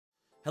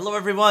Hello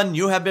everyone,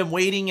 you have been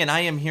waiting and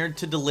I am here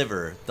to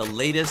deliver the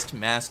latest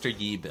Master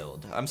Yi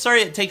build. I'm sorry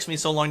it takes me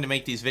so long to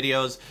make these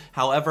videos,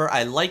 however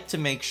I like to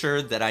make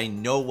sure that I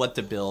know what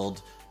to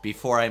build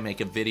before I make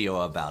a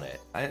video about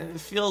it. It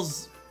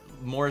feels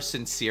more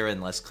sincere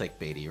and less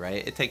clickbaity,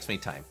 right? It takes me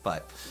time,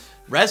 but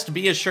rest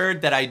be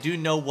assured that I do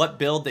know what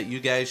build that you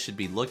guys should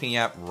be looking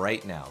at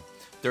right now.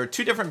 There are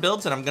two different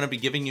builds that I'm going to be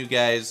giving you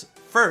guys.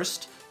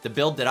 First, the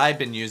build that I've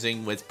been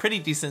using with pretty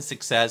decent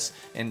success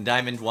in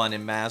Diamond 1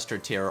 and Master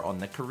Tier on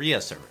the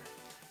Korea server.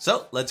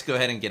 So let's go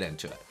ahead and get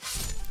into it.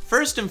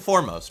 First and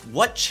foremost,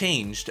 what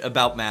changed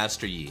about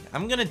Master Yi?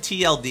 I'm gonna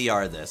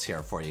TLDR this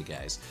here for you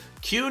guys.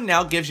 Q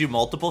now gives you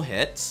multiple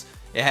hits.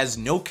 It has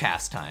no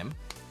cast time.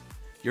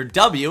 Your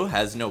W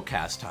has no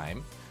cast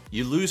time.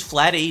 You lose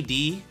flat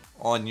AD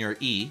on your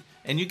E,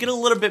 and you get a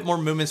little bit more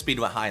movement speed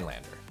with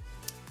Highlander.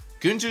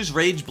 Gunju's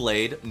Rage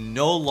Blade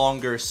no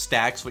longer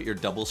stacks with your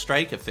double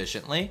strike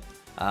efficiently.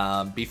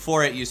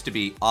 Before it used to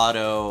be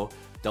auto,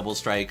 double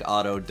strike,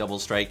 auto, double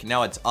strike.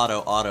 Now it's auto,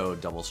 auto,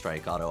 double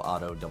strike, auto,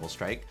 auto, double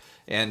strike.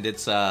 And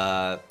it's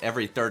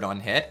every third on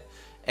hit.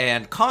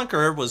 And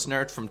Conqueror was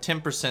nerfed from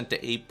 10% to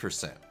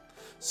 8%.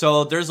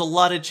 So there's a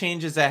lot of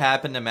changes that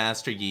happened to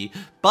Master Yi,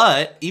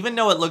 but even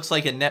though it looks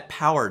like a net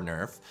power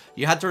nerf,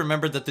 you have to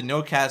remember that the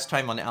no cast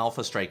time on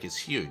Alpha Strike is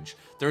huge.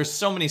 There are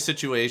so many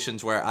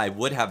situations where I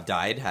would have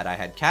died had I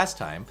had cast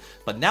time,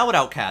 but now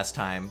without cast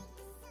time,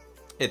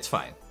 it's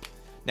fine.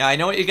 Now I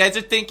know what you guys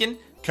are thinking.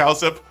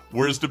 Cowsep,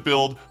 where's the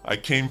build? I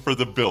came for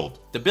the build.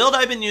 The build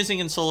I've been using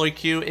in solo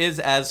queue is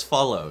as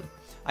followed.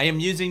 I am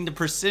using the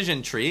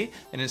Precision Tree,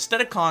 and instead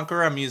of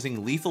Conqueror, I'm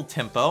using Lethal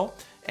Tempo.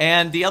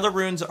 And the other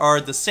runes are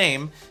the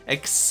same,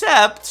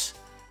 except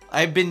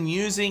I've been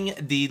using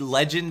the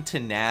Legend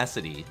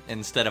Tenacity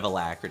instead of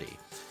Alacrity.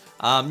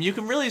 You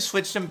can really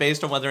switch them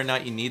based on whether or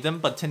not you need them,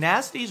 but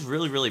Tenacity is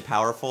really, really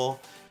powerful.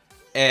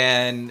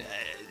 And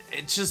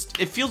it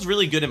feels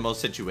really good in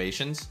most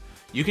situations.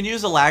 You can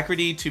use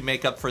Alacrity to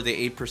make up for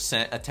the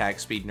 8%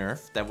 attack speed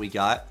nerf that we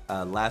got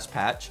last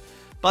patch.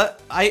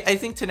 But I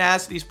think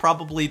Tenacity is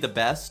probably the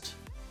best,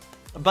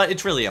 but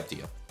it's really up to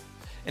you.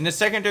 In the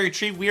secondary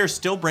tree, we are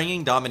still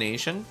bringing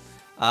Domination.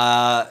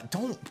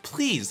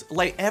 Please,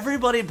 like,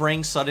 everybody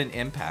bring Sudden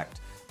Impact.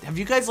 Have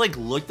you guys, like,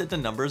 looked at the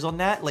numbers on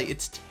that? Like,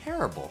 it's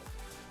terrible.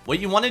 What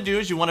you want to do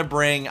is you want to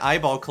bring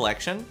Eyeball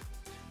Collection,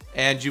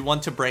 and you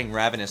want to bring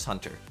Ravenous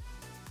Hunter.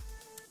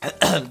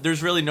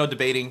 There's really no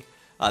debating.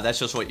 That's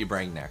just what you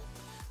bring there.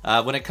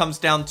 When it comes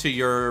down to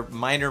your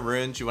minor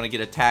runes, you want to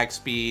get Attack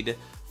Speed,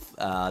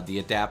 the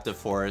Adaptive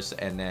Force,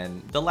 and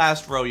then the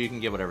last row, you can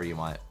get whatever you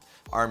want.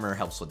 Armor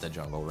helps with the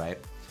jungle, right?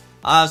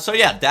 So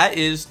yeah, that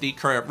is the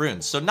current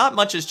runes. So not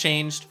much has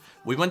changed.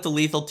 We went to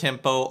Lethal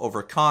Tempo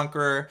over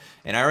Conqueror,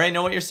 and I already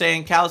know what you're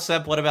saying,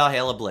 Cowsep, what about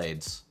Hail of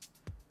Blades?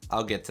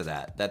 I'll get to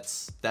that.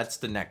 That's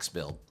the next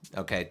build,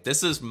 okay?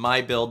 This is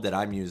my build that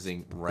I'm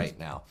using right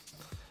now.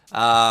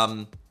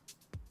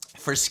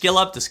 For skill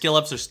up, the skill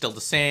ups are still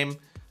the same.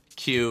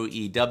 Q,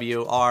 E,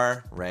 W,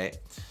 R, right?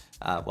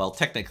 Well,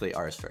 technically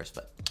R is first,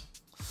 but...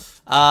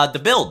 the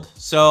build.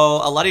 So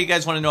a lot of you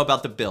guys want to know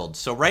about the build.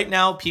 So right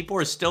now, people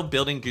are still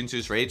building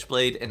Gunju's Rage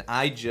Blade, and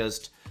I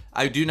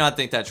do not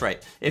think that's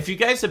right. If you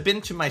guys have been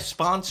to my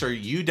sponsor,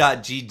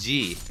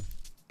 u.gg,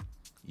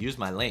 use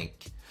my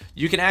link.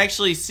 You can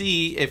actually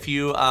see if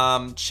you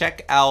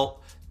check out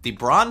the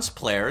bronze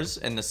players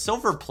and the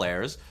silver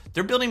players,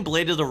 they're building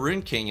Blade of the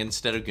Rune King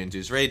instead of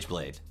Gunju's Rage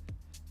Blade.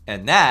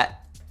 And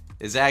that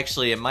is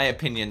actually, in my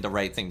opinion, the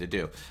right thing to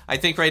do. I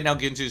think right now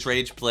Gunju's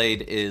Rage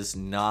Blade is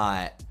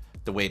not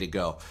the way to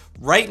go.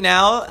 Right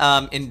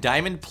now, in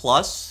Diamond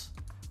Plus,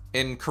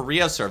 in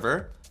Korea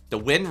server, the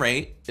win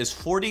rate is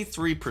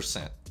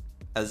 43%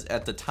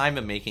 at the time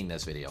of making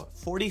this video.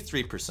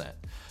 43%.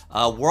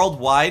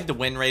 Worldwide, the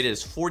win rate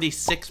is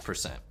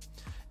 46%.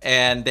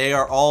 And they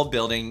are all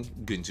building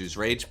Gunju's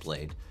Rage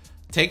Blade.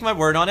 Take my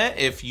word on it.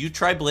 If you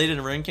try Blade of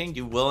the Rune King,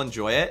 you will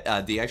enjoy it.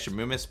 The extra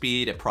movement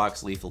speed, it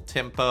procs Lethal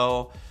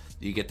Tempo.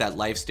 You get that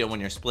lifesteal when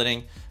you're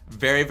splitting.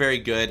 Very, very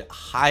good.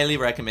 Highly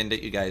recommend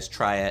that you guys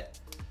try it.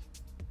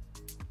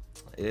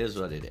 It is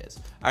what it is.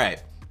 All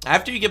right.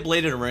 After you get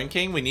Blade of the Rune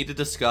King, we need to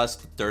discuss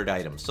the third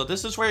item. So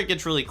this is where it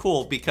gets really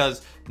cool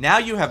because now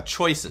you have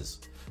choices.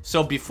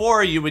 So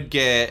before you would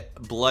get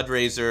Blood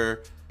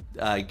Razor,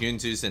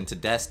 Gunju's into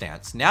Death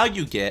Dance. Now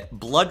you get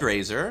Blood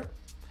Razor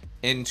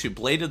into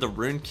Blade of the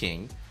Rune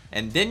King,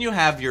 and then you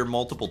have your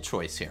multiple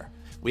choice here.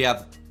 We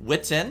have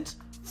Wit's End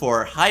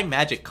for high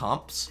magic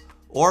comps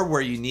or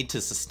where you need to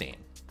sustain.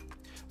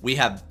 We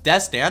have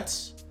Death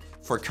Dance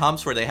for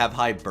comps where they have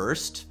high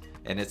burst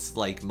and it's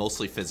like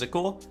mostly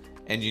physical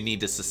and you need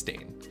to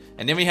sustain.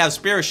 And then we have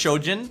Spirit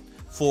Shojin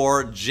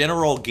for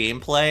general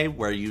gameplay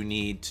where you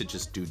need to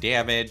just do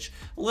damage,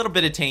 a little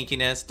bit of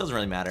tankiness, doesn't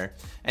really matter.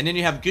 And then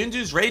you have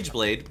Gunju's Rage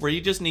Blade where you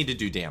just need to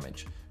do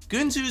damage.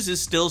 Gunju's is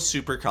still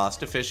super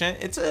cost efficient.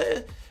 It's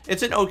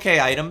an okay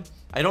item.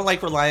 I don't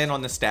like relying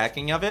on the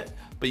stacking of it,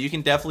 but you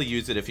can definitely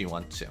use it if you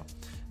want to.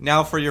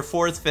 Now for your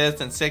 4th,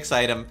 5th, and 6th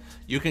item,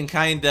 you can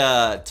kind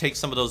of take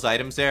some of those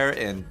items there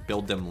and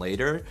build them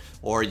later,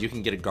 or you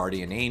can get a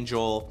Guardian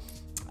Angel,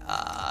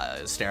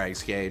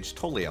 Sterax Gauge,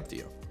 totally up to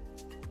you.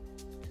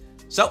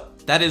 So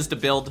that is the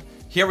build.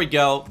 Here we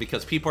go,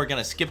 because people are going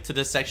to skip to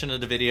this section of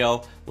the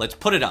video. Let's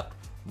put it up.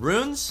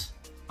 Runes.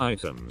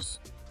 Items.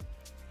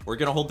 We're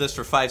going to hold this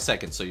for 5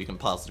 seconds so you can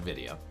pause the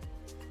video.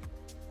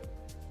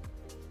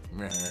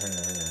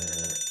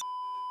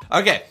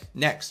 Okay,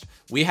 next.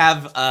 We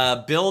have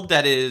a build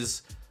that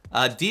is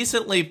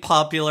decently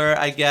popular,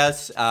 I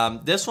guess.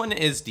 This one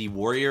is the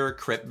Warrior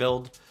Crit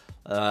build.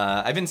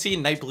 I've been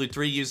seeing Night Blue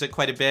 3 use it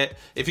quite a bit.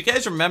 If you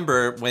guys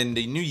remember, when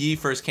the new Yi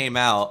first came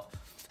out,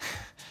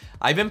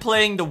 I've been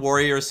playing the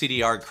Warrior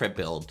CDR Crit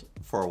build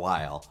for a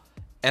while,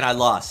 and I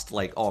lost,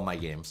 like, all my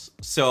games.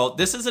 So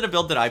this isn't a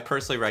build that I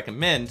personally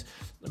recommend,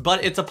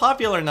 but it's a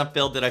popular enough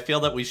build that I feel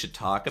that we should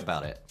talk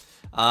about it.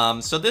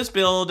 So this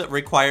build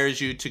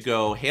requires you to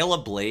go Hail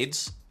of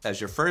Blades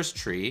as your first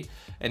tree,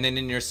 and then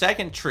in your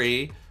second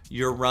tree,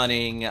 you're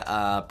running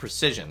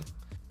Precision.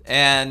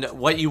 And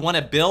what you want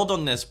to build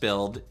on this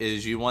build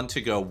is you want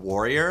to go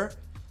Warrior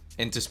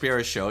into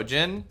Spirit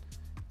Shojin,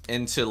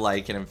 into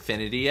like an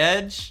Infinity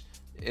Edge,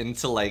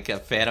 into like a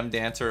Phantom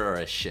Dancer or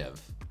a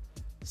Shiv.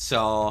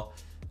 So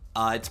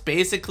it's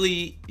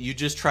basically you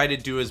just try to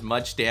do as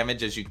much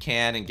damage as you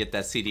can and get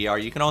that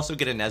CDR. You can also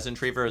get an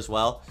Esentriever as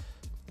well.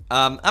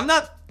 I'm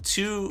not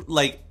too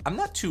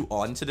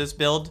onto this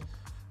build,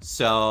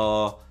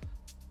 so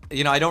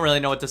you know, I don't really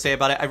know what to say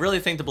about it. I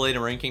really think the Blade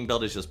and Ranking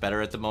build is just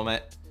better at the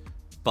moment.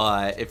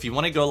 But if you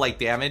want to go like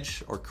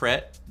damage or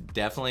crit,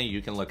 definitely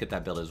you can look at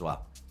that build as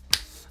well.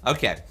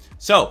 Okay,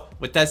 so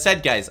with that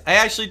said, guys, I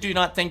actually do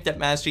not think that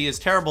Master Yi is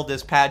terrible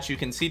this patch. You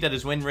can see that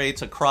his win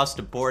rates across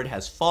the board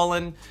has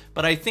fallen,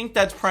 but I think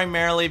that's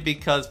primarily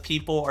because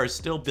people are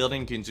still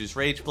building Gunzu's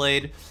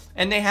Rageblade,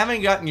 and they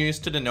haven't gotten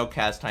used to the no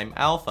cast time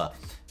alpha.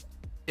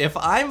 If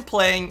I'm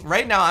playing,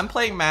 right now I'm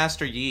playing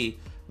Master Yi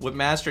with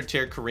Master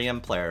Tier Korean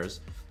players,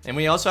 and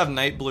we also have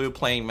Night Blue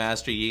playing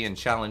Master Yi and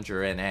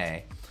Challenger NA,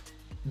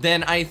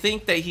 then I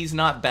think that he's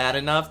not bad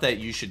enough that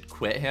you should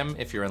quit him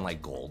if you're in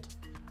like gold,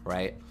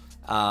 right?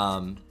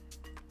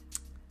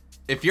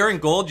 If you're in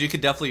gold, you could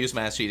definitely use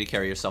Master Yi to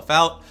carry yourself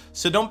out.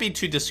 So don't be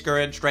too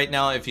discouraged right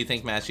now if you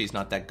think Master Yi's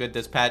not that good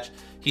this patch.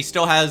 He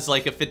still has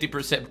like a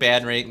 50%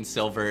 ban rate in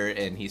silver,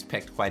 and he's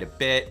picked quite a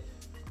bit.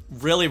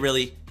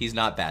 Really, he's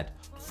not bad.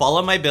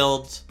 Follow my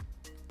builds,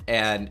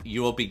 and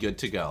you will be good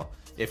to go.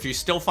 If you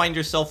still find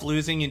yourself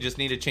losing, you just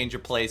need to change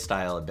your play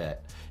style a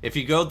bit. If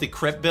you go the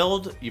crit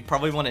build, you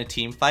probably want a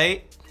team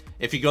fight.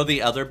 If you go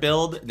the other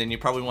build, then you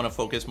probably want to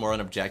focus more on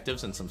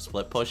objectives and some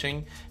split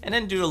pushing, and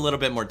then do a little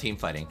bit more team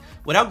fighting.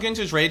 Without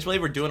Gunzu's Rageblade,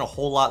 we're doing a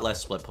whole lot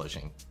less split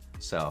pushing.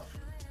 So,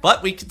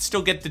 but we could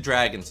still get the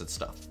dragons and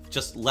stuff,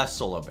 just less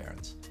solo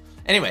barons.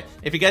 Anyway,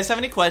 if you guys have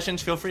any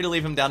questions, feel free to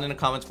leave them down in the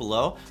comments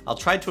below. I'll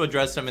try to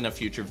address them in a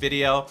future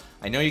video.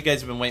 I know you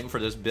guys have been waiting for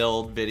this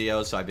build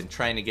video, so I've been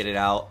trying to get it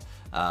out.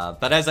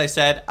 But as I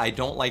said, I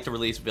don't like to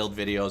release build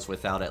videos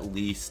without at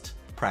least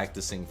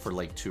practicing for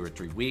like 2 or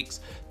 3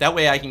 weeks. That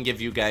way I can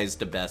give you guys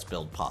the best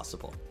build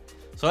possible.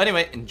 So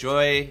anyway,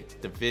 enjoy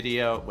the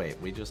video. Wait,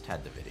 we just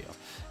had the video.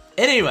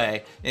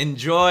 Anyway,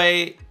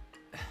 enjoy.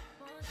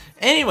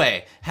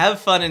 Anyway, have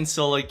fun in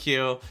solo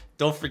queue.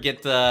 Don't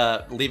forget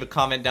to leave a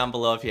comment down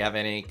below if you have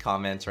any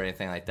comments or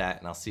anything like that,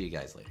 and I'll see you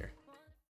guys later.